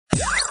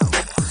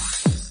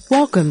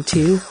Welcome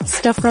to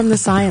Stuff from the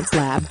Science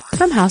Lab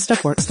from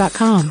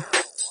HowStuffWorks.com.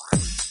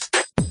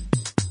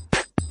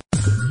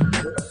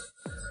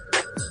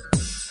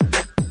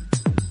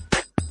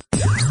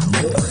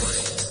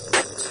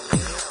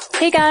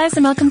 Hey guys,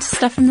 and welcome to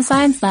Stuff from the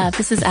Science Lab.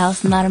 This is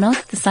Allison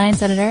Loudermilk, the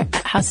science editor at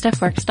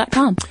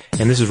HowStuffWorks.com.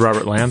 And this is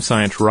Robert Lamb,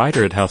 science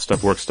writer at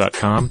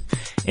HowStuffWorks.com.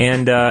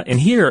 And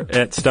here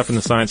at Stuff from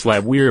the Science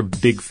Lab, we're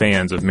big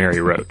fans of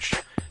Mary Roach,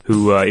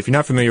 who, if you're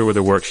not familiar with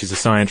her work, she's a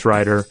science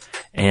writer,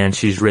 and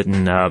she's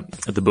written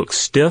the book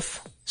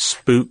Stiff,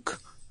 Spook,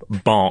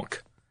 Bonk,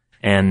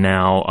 and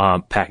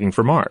now Packing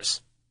for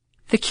Mars.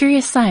 The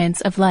Curious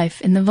Science of Life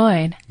in the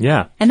Void.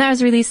 Yeah. And that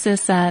was released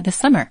this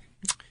summer.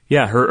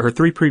 Yeah, her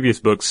three previous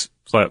books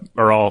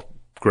are all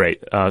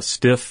great.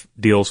 Stiff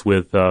deals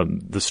with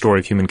the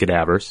story of human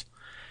cadavers.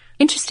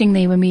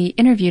 Interestingly, when we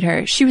interviewed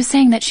her, she was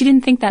saying that she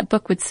didn't think that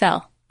book would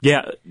sell.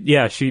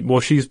 Yeah.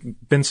 She's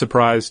been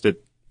surprised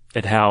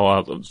at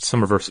how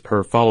some of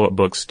her follow-up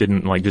books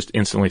didn't just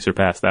instantly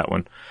surpass that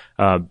one.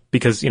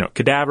 Because,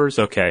 cadavers,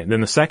 okay.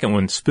 Then the second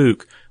one,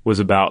 Spook, was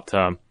about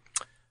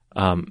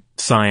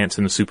science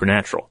and the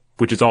supernatural,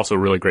 which is also a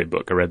really great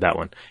book. I read that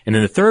one. And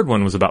then the third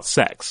one was about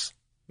sex.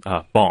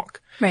 Bonk.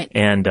 Right.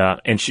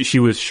 And she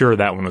was sure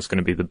that one was going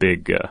to be the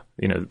big,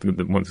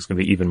 the one that's going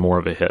to be even more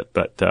of a hit.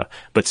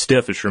 But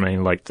Stiff has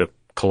remained like the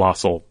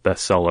colossal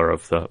bestseller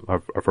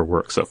of her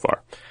work so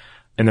far.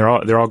 And they're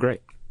all great.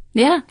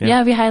 Yeah,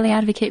 we highly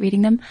advocate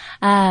reading them.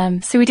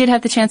 So we did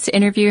have the chance to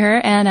interview her,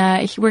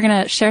 and we're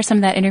going to share some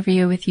of that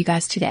interview with you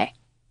guys today.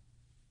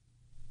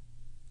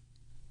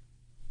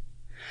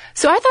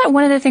 So I thought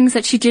one of the things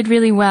that she did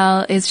really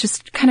well is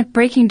just kind of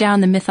breaking down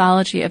the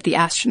mythology of the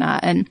astronaut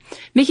and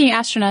making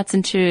astronauts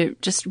into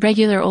just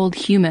regular old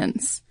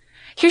humans.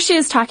 Here she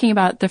is talking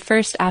about the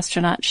first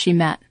astronaut she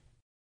met.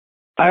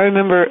 I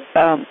remember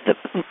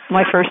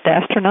my first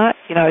astronaut.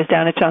 I was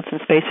down at Johnson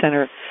Space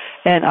Center,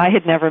 and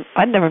I'd never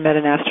met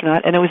an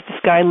astronaut, and it was this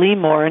guy Lee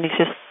Moore, and he's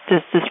just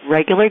this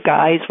regular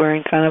guy. He's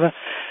wearing kind of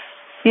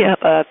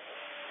a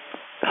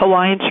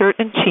Hawaiian shirt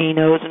and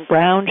chinos and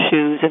brown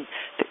shoes, and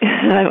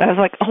I was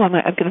like, I'm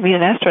going to meet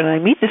an astronaut.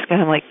 And I meet this guy,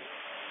 and I'm like,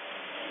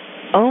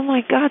 oh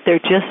my God, they're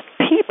just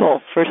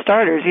people for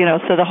starters,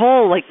 So the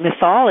whole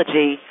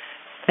mythology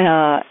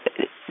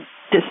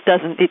just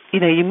doesn't.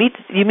 You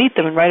meet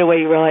them, and right away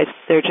you realize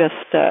they're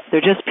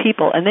just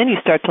people, and then you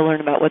start to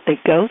learn about what they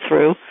go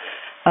through,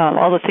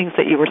 all the things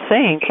that you were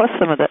saying, plus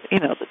some of the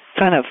the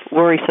kind of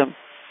worrisome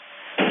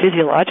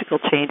physiological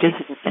changes,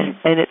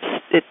 and it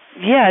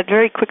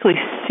very quickly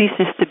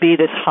ceases to be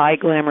this high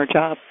glamour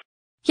job.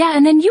 Yeah,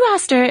 and then you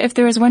asked her if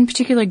there was one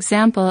particular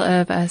example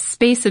of a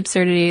space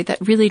absurdity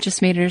that really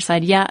just made her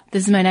decide,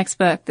 this is my next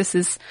book. This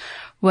is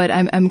what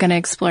I'm going to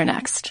explore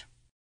next.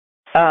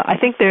 I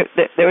think there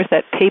was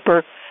that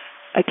paper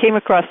I came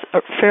across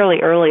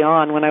fairly early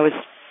on when I was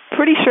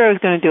pretty sure I was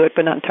going to do it,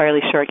 but not entirely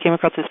sure. I came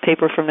across this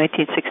paper from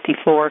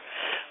 1964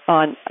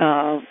 on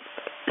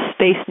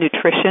space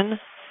nutrition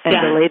and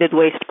related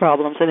waste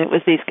problems, and it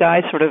was these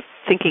guys sort of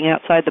thinking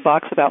outside the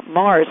box about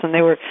Mars, and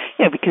they were,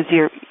 because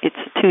it's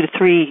a 2 to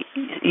 3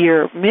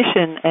 year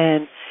mission,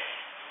 and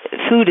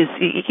food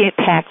you can't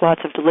pack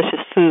lots of delicious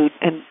food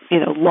and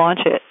launch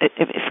it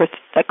for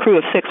a crew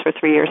of 6 for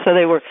 3 years. So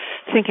they were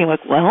thinking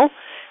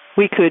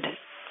we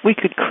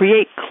could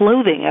create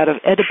clothing out of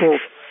edible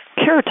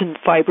keratin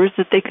fibers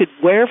that they could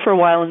wear for a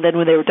while, and then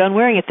when they were done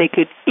wearing it, they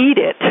could eat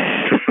it.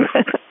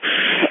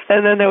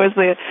 And then there was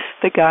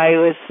the guy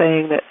who was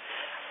saying that.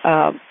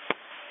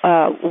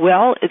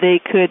 They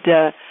could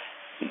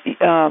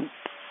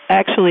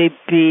actually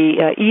be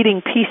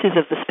eating pieces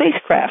of the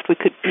spacecraft. We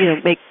could,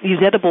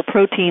 use edible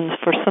proteins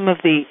for some of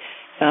the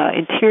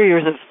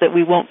interiors that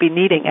we won't be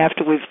needing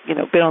after we've,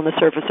 been on the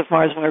surface of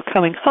Mars. When we're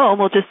coming home,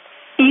 we'll just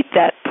eat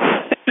that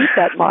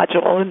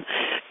module, and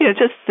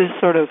just this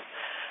sort of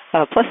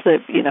plus the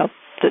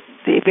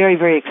very,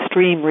 very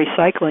extreme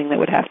recycling that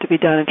would have to be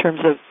done in terms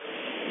of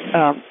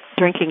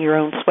drinking your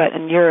own sweat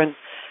and urine.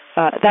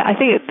 I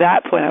think at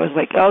that point I was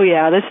like,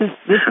 this is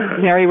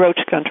Mary Roach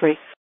country.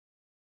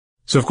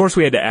 So of course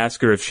we had to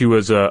ask her if she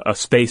was a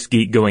space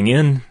geek going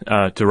in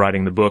to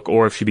writing the book,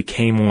 or if she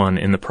became one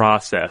in the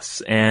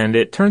process. And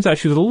it turns out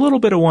she was a little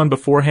bit of one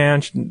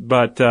beforehand,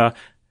 but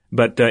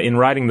in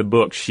writing the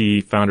book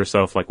she found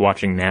herself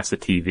watching NASA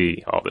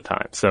TV all the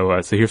time. So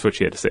here's what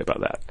she had to say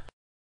about that.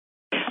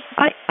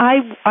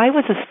 I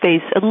was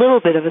a little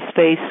bit of a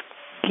space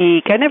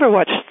geek. I never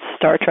watched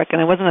Star Trek,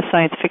 and I wasn't a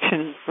science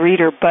fiction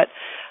reader, but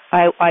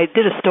I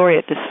did a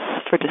story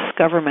for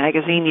Discover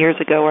magazine years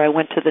ago where I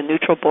went to the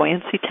neutral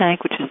buoyancy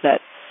tank, which is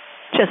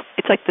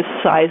it's like the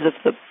size of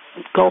the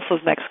Gulf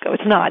of Mexico.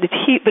 It's not. It's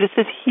huge, but it's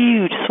this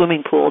huge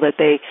swimming pool that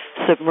they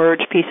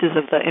submerge pieces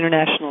of the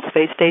International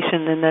Space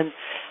Station and then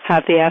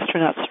have the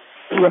astronauts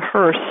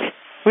rehearse,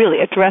 really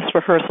a dress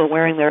rehearsal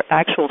wearing their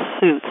actual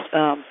suits,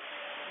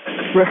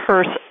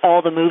 rehearse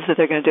all the moves that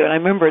they're going to do. And I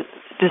remember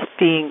just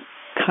being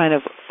kind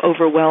of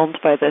overwhelmed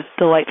by the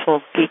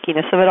delightful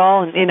geekiness of it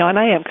all. And, and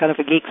I am kind of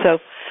a geek. So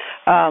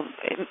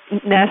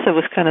NASA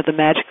was kind of the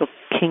magical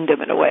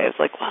kingdom in a way. It was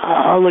like,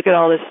 wow, look at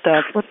all this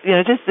stuff.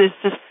 There's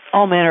just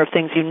all manner of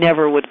things you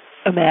never would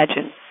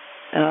imagine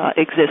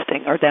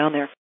existing are down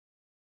there.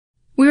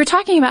 We were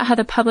talking about how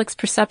the public's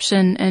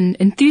perception and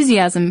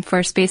enthusiasm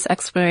for space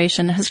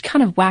exploration has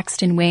kind of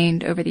waxed and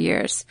waned over the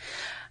years.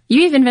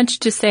 You even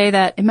ventured to say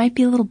that it might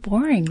be a little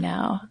boring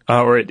now.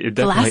 Or it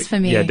definitely,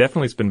 blasphemy. Yeah,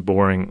 definitely it's been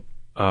boring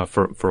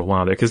for a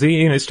while there, because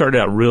it started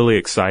out really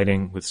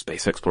exciting with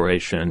space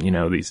exploration.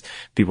 These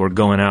people are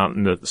going out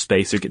into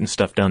space, they're getting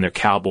stuff done, they're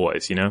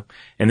cowboys, and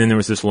then there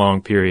was this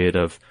long period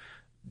of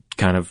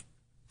kind of,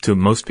 to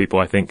most people,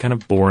 I think, kind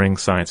of boring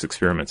science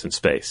experiments in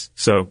space.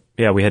 So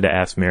yeah, we had to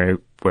ask Mary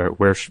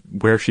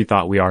where she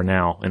thought we are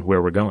now and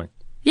where we're going.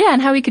 Yeah,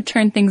 and how we could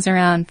turn things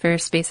around for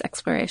space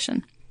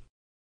exploration.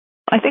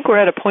 I think we're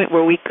at a point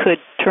where we could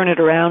turn it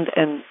around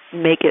and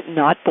make it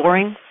not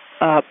boring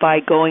by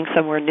going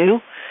somewhere new.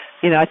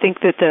 I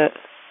think that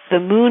the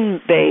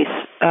moon base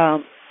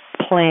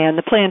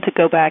the plan to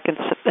go back and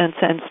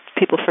send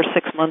people for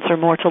 6 months or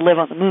more to live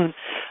on the moon,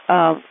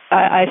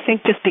 I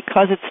think just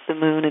because it's the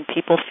moon and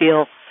people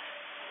feel,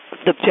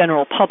 the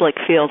general public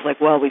feels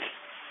like, well,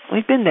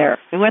 we've been there.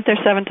 We went there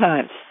 7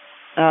 times.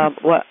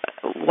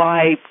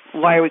 Why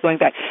are we going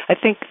back? I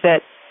think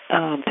that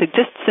to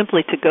just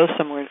simply to go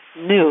somewhere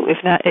new, if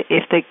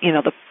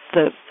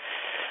the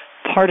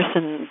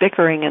partisan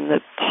bickering and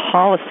the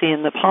policy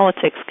and the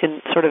politics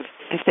can sort of,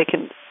 if they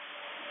can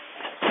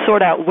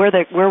sort out what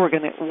we're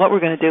going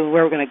to do and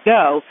where we're going to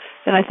go,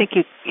 then I think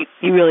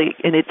you really,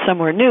 and it's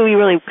somewhere new, you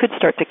really could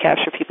start to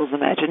capture people's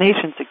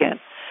imaginations again.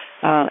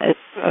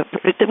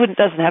 It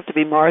doesn't have to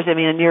be Mars. I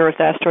mean, a near Earth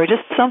asteroid,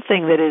 just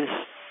something that is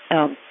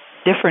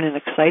different and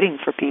exciting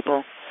for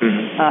people.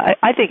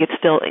 I think it's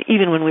still,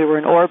 even when we were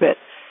in orbit,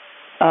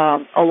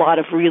 a lot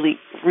of really,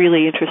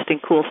 really interesting,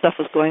 cool stuff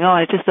was going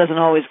on. It just doesn't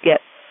always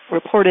get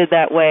reported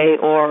that way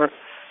or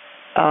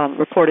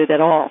reported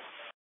at all.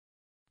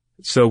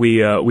 So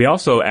we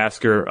also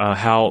ask her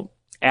how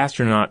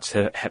astronauts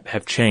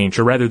have changed,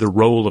 or rather the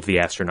role of the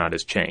astronaut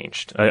has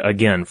changed.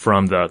 Again,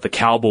 from the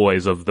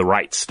cowboys of the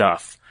right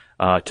stuff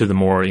to the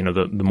more,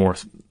 the more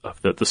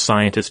of the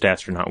scientist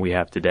astronaut we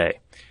have today.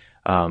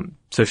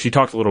 So she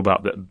talked a little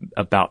about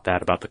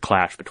the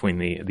clash between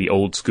the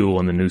old school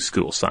and the new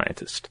school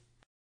scientist.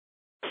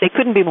 They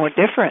couldn't be more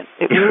different.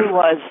 It really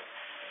was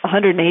a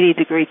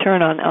 180-degree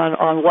turn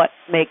on what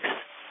makes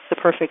the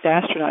perfect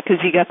astronaut,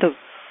 because you got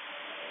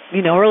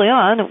early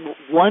on,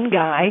 one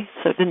guy,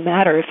 so it didn't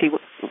matter if he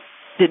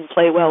didn't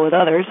play well with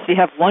others. You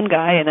have one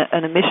guy in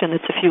a mission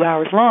that's a few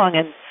hours long,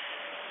 and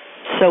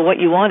so what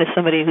you want is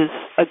somebody who's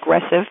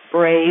aggressive,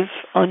 brave,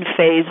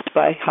 unfazed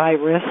by high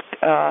risk,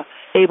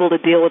 able to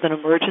deal with an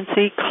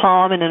emergency,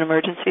 calm in an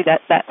emergency,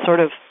 that sort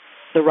of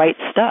the right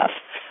stuff,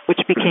 which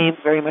became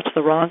very much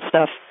the wrong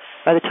stuff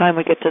by the time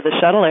we get to the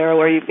shuttle era,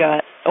 where you've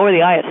got, or the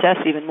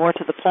ISS even more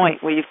to the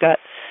point, where you've got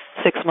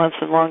 6 months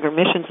and longer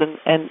missions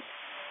and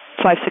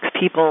 5-6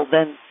 people,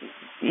 then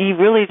you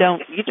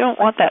don't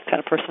want that kind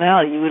of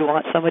personality. You would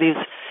want somebody who's,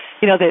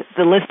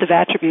 the list of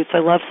attributes, I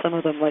love some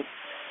of them, like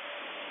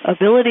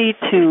ability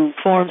to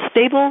form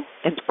stable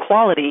and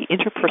quality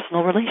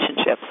interpersonal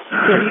relationships.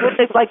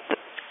 Like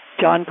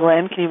John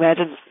Glenn, can you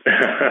imagine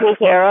his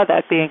era,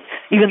 that being,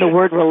 even the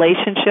word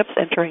relationships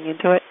entering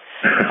into it?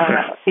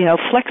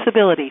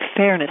 Flexibility,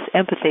 fairness,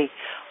 empathy,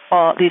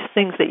 all these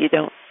things that you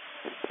don't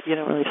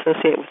really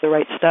associate with the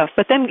right stuff.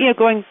 But then,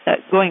 going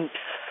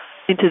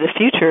into the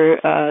future,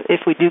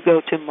 if we do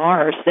go to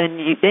Mars, then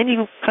you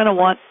kind of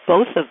want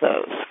both of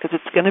those, because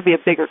it's going to be a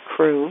bigger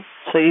crew.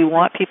 So you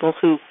want people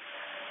who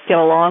get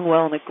along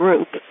well in a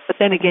group. But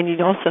then again,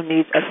 you also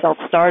need a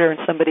self-starter and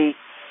somebody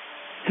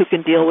who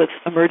can deal with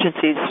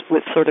emergencies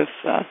with sort of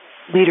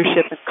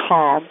leadership and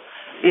calm.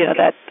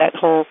 That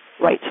whole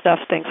right stuff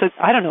thing. So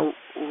I don't know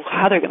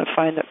how they're going to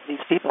find these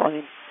people. I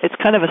mean, it's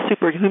kind of a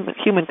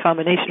superhuman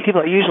combination.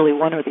 People are usually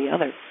one or the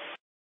other.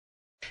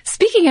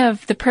 Speaking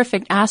of the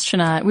perfect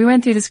astronaut, we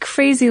went through this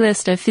crazy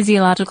list of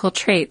physiological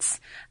traits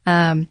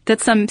that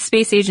some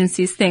space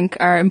agencies think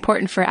are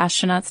important for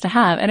astronauts to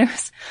have, and it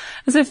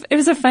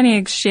was a funny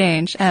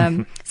exchange.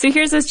 So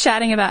here's us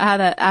chatting about how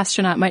the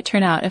astronaut might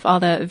turn out if all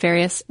the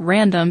various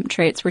random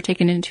traits were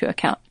taken into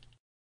account.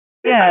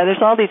 Yeah,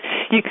 there's all these.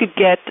 You could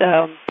get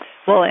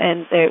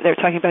and they're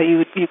talking about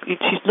you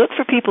should look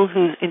for people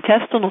whose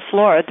intestinal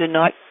flora do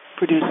not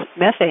produce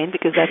methane,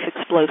 because that's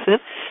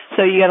explosive.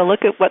 So you got to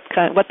look at what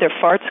their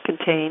farts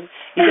contain.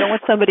 You don't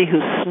want somebody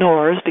who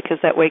snores, because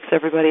that wakes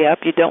everybody up.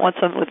 You don't want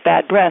someone with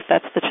bad breath.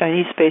 That's the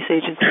Chinese Space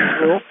Agency's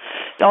rule.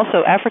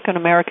 Also, African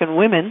American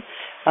women,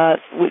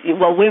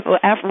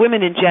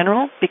 women in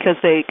general, because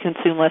they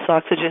consume less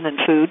oxygen and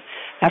food.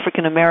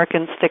 African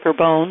Americans, thicker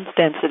bone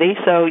density.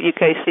 So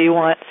you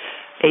want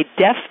a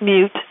deaf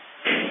mute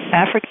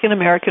African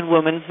American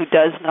woman who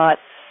does not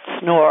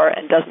snore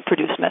and doesn't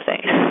produce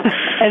methane.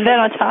 And then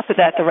on top of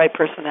that, the right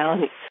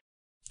personality.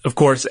 Of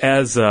course,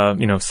 as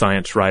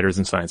science writers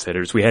and science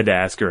editors, we had to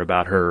ask her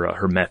about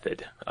her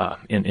method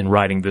in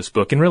writing this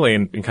book, and really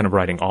in kind of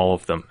writing all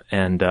of them.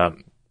 And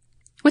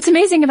What's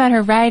amazing about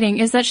her writing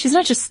is that she's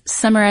not just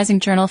summarizing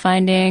journal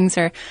findings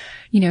or,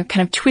 kind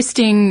of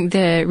twisting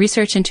the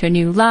research into a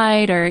new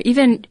light or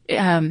even,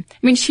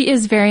 she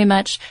is very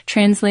much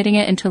translating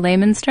it into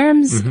layman's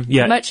terms,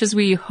 much as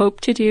we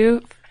hope to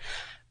do.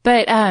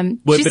 But,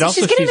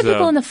 she's getting the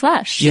people in the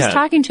flesh. She's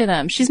talking to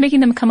them. She's making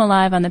them come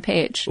alive on the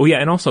page. Well, yeah,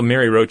 and also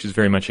Mary Roach is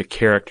very much a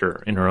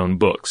character in her own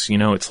books.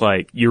 It's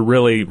like you're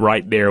really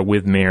right there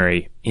with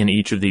Mary in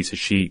each of these as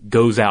she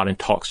goes out and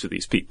talks to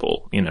these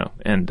people,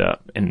 and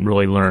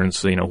really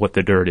learns, what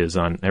the dirt is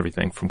on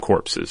everything from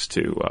corpses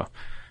to,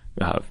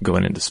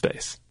 going into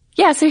space.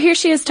 Yeah, so here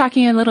she is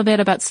talking a little bit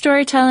about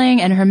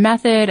storytelling and her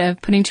method of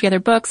putting together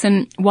books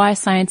and why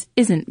science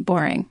isn't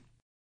boring.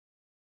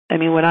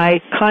 When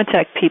I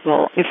contact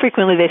people,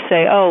 frequently they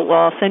say, "Oh, well,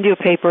 I'll send you a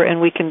paper and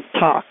we can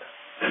talk."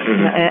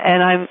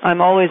 And I'm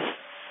always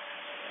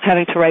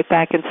having to write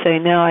back and say,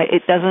 "No,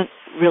 it doesn't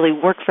really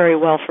work very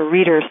well for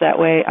readers that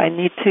way. I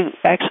need to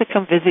actually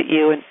come visit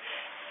you and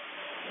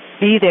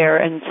be there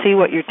and see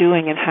what you're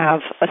doing and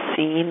have a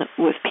scene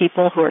with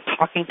people who are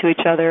talking to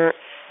each other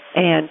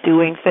and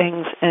doing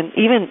things." And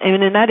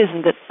and that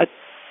isn't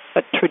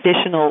a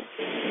traditional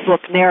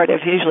book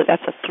narrative. Usually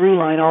that's a through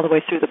line all the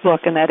way through the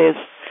book, and that is,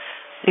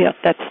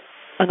 that's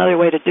another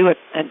way to do it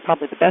and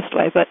probably the best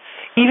way. But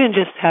even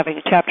just having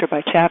a chapter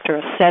by chapter,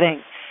 a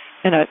setting,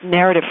 and a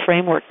narrative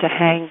framework to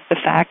hang the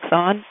facts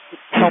on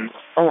helps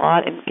a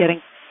lot in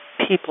getting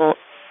people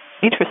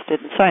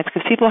interested in science,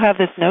 because people have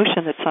this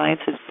notion that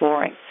science is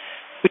boring,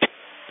 which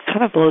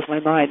kind of blows my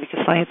mind,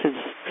 because science is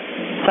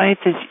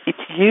it's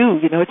you,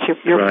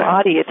 it's your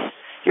body, it's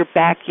your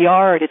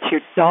backyard, it's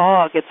your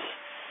dog, it's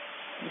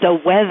the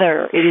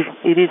weather,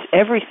 it is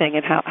everything.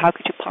 And how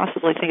could you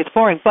possibly think it's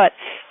boring? But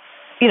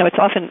it's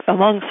often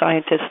among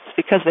scientists,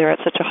 because they're at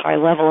such a high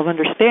level of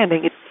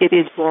understanding, it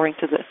is boring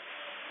to the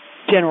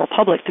general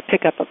public to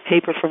pick up a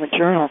paper from a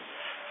journal.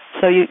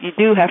 So you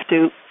do have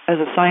to, as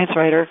a science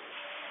writer,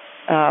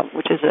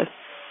 which is a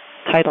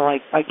title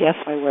I guess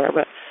I wear,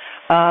 but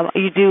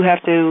you do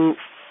have to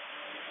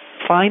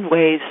find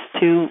ways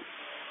to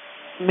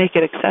make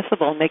it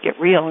accessible, make it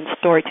real, and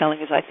storytelling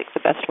is, I think, the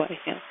best way.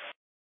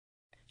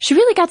 She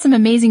really got some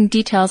amazing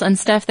details on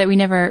stuff that we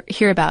never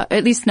hear about,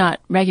 at least not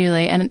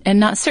regularly, and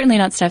certainly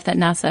not stuff that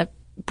NASA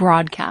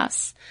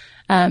broadcasts.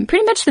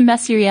 Pretty much the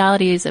messy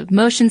realities of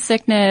motion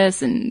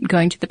sickness and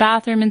going to the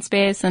bathroom in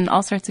space and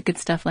all sorts of good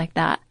stuff like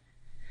that.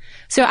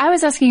 So I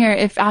was asking her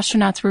if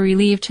astronauts were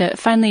relieved to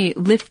finally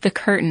lift the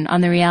curtain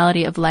on the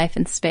reality of life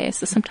in space,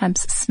 the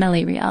sometimes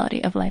smelly reality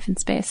of life in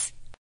space.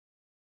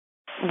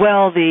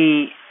 Well,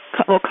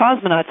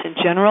 cosmonauts in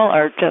general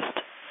are just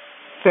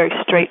very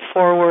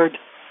straightforward,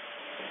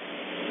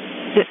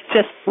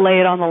 just lay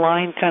it on the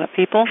line kind of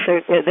people.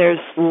 There's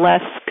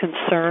less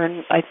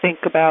concern, I think,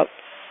 about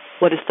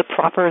what is the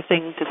proper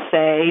thing to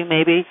say,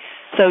 maybe.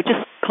 So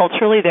just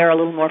culturally, they're a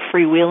little more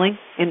freewheeling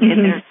in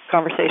their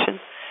conversations.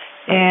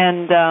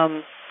 And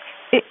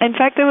in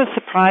fact, I was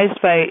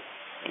surprised by,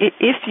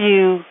 if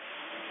you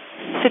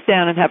sit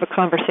down and have a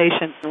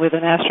conversation with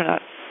an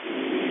astronaut,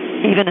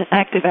 even an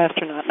active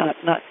astronaut,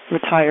 not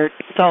retired.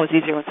 It's always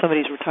easier when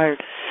somebody's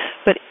retired.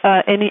 But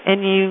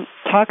and you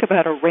talk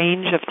about a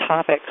range of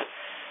topics,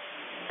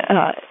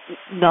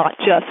 not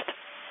just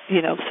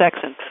sex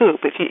and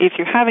poop. If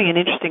you're having an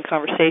interesting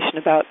conversation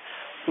about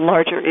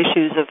larger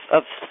issues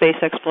of space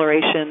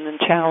exploration and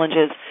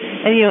challenges,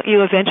 and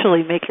you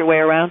eventually make your way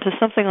around to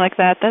something like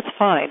that, that's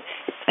fine.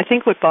 I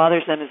think what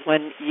bothers them is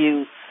when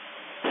you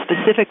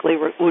specifically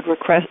would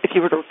request, if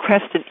you were to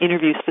request an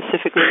interview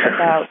specifically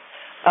about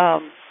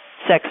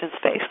sex in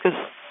space, because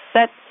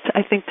that,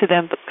 I think, to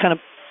them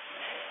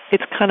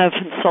it's kind of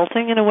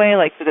insulting in a way,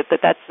 like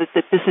that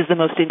this is the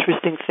most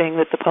interesting thing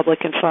that the public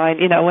can find.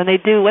 When they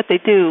do what they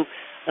do,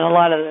 and a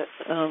lot of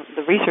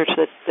the research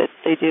that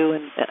they do,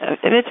 and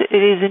it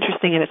is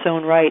interesting in its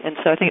own right. And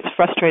so I think it's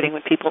frustrating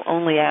when people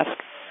only ask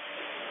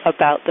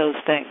about those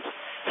things.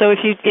 So if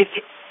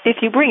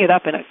you bring it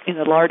up in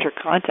a larger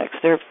context,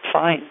 they're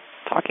fine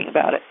talking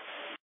about it.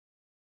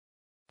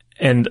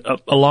 And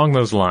along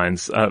those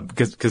lines,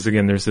 because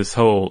again, there's this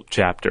whole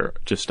chapter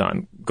just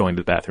on going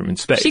to the bathroom in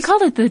space. She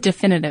called it the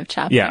definitive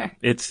chapter. Yeah,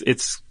 it's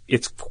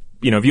if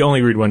you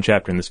only read one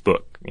chapter in this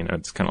book,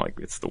 it's kind of like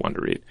it's the one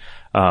to read.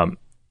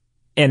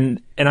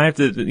 And I have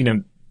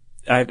to,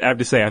 I have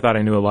to say, I thought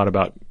I knew a lot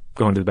about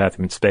going to the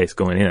bathroom in space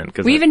going in.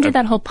 Cause we even did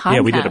that whole podcast.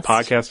 Yeah, we did a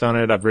podcast on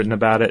it. I've written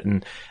about it,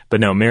 but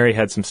no, Mary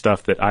had some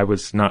stuff that I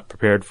was not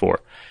prepared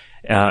for.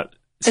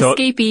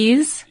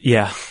 Escapees.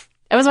 Yeah.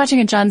 I was watching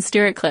a Jon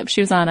Stewart clip.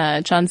 She was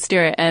on Jon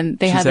Stewart, and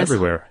they had this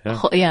everywhere.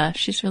 Yeah.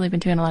 She's really been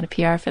doing a lot of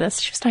PR for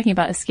this. She was talking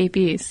about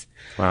escapees.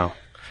 Wow.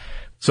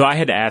 So I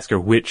had to ask her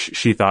which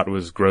she thought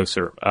was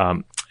grosser,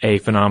 a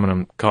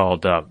phenomenon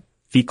called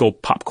fecal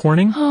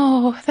popcorning.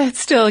 Oh, that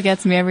still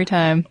gets me every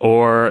time.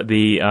 Or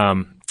the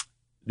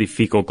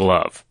fecal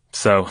glove.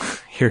 So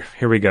here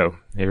we go.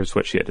 Here's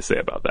what she had to say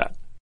about that.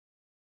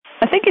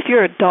 I think if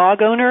you're a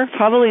dog owner,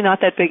 probably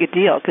not that big a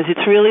deal, because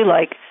it's really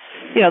like,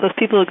 those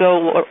people who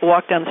go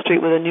walk down the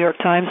street with a New York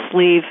Times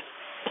sleeve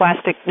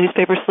plastic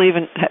newspaper sleeve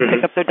and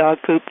pick up their dog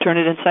poop, turn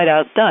it inside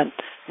out, done.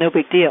 No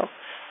big deal.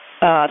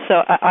 So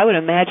I would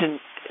imagine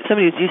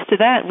somebody who's used to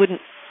that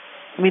wouldn't.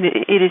 I mean,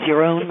 it is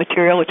your own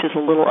material, which is a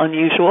little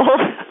unusual,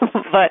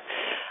 but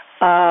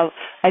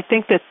I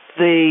think that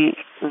the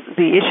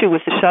issue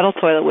with the shuttle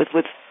toilet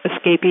with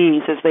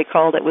escapees, as they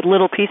called it, with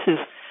little pieces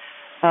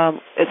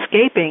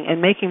escaping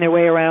and making their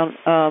way around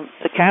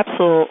the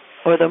capsule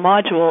or the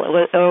module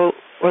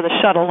or the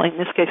shuttle, in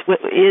this case,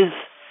 is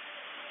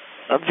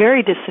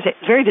very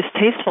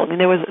distasteful. I mean,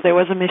 there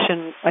was a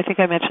mission, I think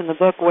I mentioned in the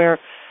book, where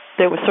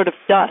there was sort of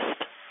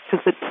dust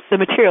because the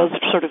material is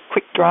sort of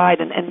quick dried,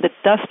 and the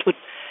dust would,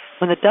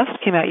 when the dust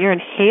came out, you're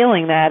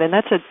inhaling that, and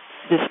that's a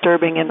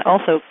disturbing, and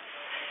also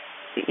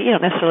you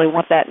don't necessarily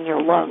want that in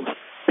your lungs.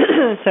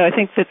 So I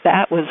think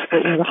that was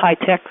the high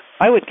tech.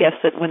 I would guess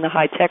that when the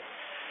high tech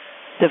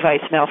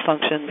device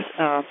malfunctions,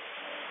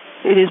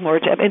 it is more.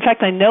 In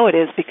fact, I know it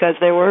is because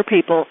there were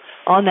people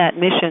on that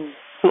mission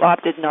who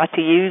opted not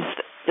to use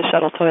the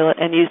shuttle toilet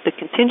and used the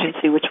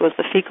contingency, which was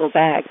the fecal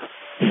bag,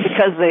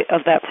 because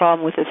of that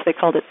problem with this. They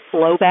called it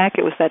blowback.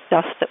 It was that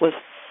dust that was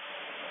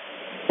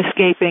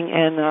escaping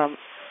and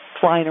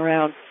flying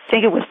around. I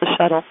think it was the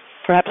shuttle.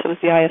 Perhaps it was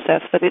the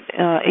ISS. But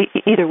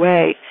either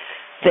way,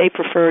 they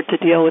preferred to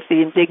deal with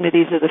the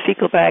indignities of the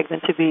fecal bag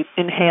than to be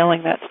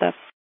inhaling that stuff.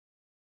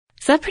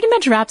 So that pretty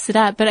much wraps it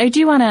up, but I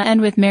do want to end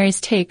with Mary's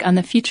take on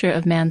the future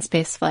of manned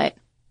spaceflight.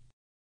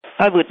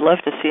 I would love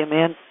to see a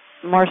manned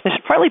Mars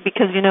mission, partly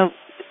because,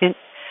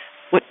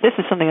 this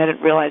is something I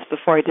didn't realize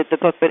before I did the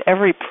book, but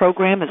every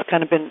program has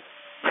kind of been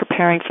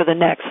preparing for the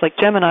next. Like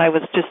Gemini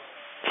was just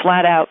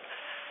flat out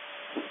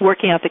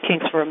working out the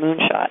kinks for a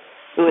moonshot.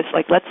 It was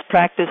like, let's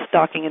practice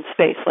docking in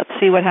space. Let's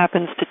see what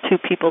happens to two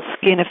people's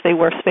skin if they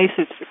wear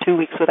spacesuits for 2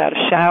 weeks without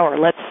a shower.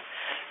 Let's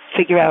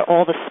figure out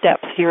all the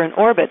steps here in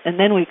orbit, and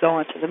then we go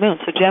onto the moon.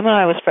 So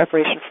Gemini was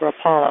preparation for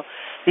Apollo.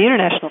 The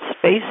International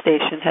Space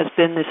Station has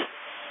been this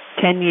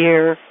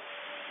 10-year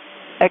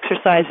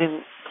exercise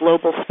in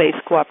global space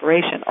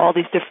cooperation, all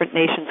these different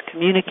nations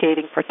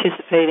communicating,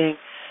 participating,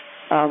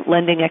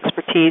 lending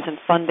expertise and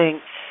funding.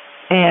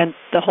 And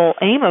the whole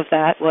aim of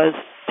that was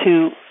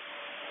to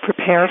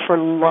prepare for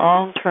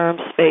long-term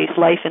space,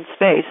 life in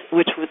space,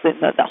 which was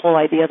the whole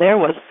idea there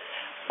was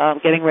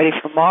getting ready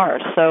for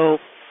Mars. So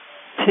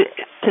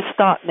to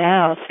stop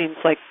now seems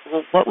like,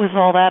 well, what was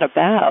all that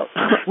about?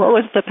 What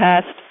was the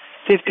past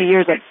 50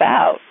 years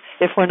about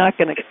if we're not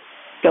going to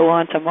go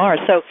on to Mars?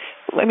 So,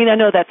 I mean, I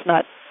know that's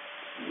not,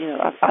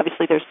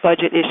 obviously there's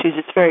budget issues.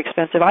 It's very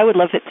expensive. I would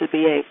love it to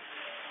be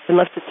I'd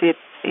love to see it,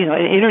 an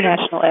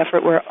international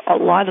effort where a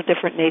lot of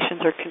different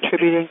nations are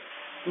contributing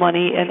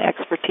money and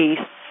expertise,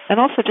 and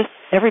also just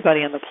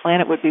everybody on the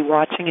planet would be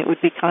watching. It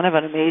would be kind of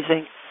an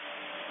amazing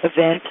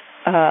event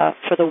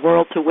for the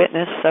world to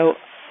witness. So,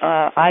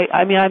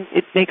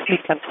 it makes me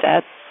kind of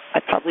sad.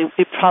 It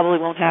probably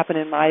won't happen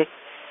in my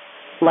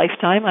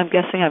lifetime. I'm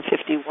guessing I'm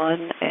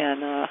 51,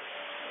 and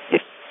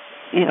if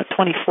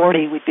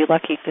 2040, we'd be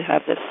lucky to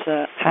have this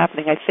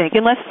happening. I think,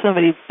 unless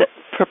somebody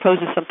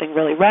proposes something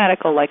really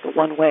radical, like a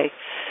one-way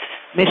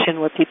mission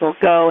where people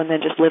go and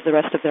then just live the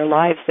rest of their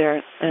lives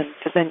there, and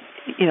because then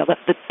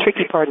the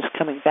tricky part is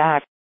coming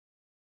back.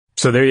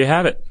 So there you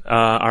have it,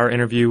 our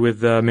interview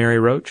with Mary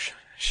Roach.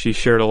 She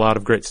shared a lot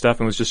of great stuff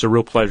and was just a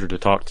real pleasure to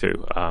talk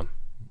to.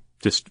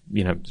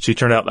 She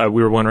turned out,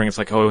 we were wondering, it's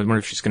like, I wonder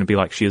if she's going to be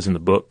like she is in the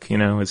book,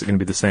 is it going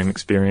to be the same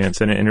experience?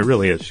 And it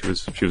really is.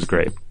 She was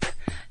great.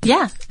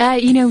 Yeah.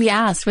 We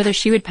asked whether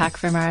she would pack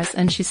for Mars,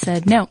 and she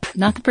said, no,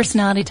 not the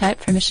personality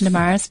type for mission to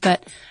Mars,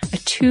 but a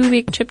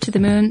 2-week trip to the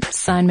moon,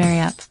 sign Mary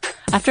up.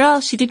 After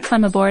all, she did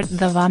climb aboard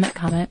the Vomit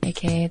Comet,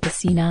 aka the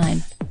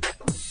C9.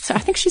 So I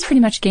think she's pretty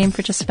much game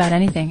for just about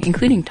anything,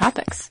 including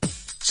topics.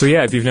 So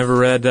yeah, if you've never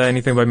read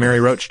anything by Mary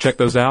Roach, check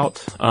those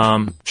out.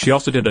 She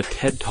also did a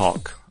TED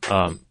Talk,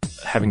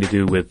 having to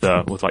do with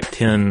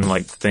 10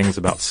 things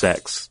about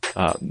sex,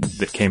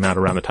 that came out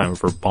around the time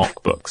of her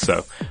Bonk book.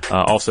 So,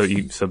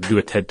 so do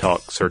a TED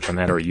Talk search on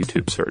that or a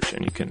YouTube search,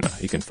 and you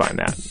can find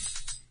that.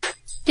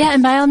 Yeah,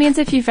 and by all means,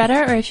 if you've read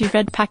her or if you've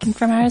read Packing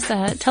for Mars,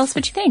 tell us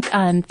what you think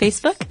on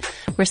Facebook.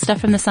 We're Stuff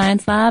from the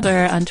Science Lab,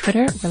 or on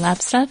Twitter, we're Lab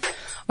Stuff.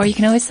 Or you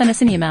can always send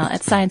us an email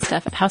at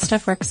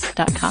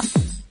sciencestuff@howstuffworks.com.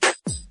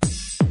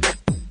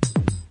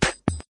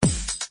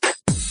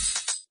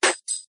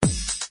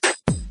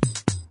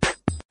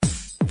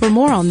 For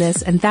more on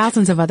this and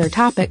thousands of other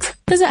topics,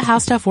 visit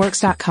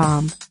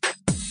howstuffworks.com.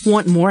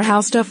 Want more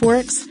How Stuff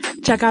Works?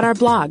 Check out our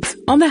blogs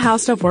on the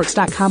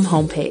howstuffworks.com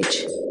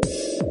homepage.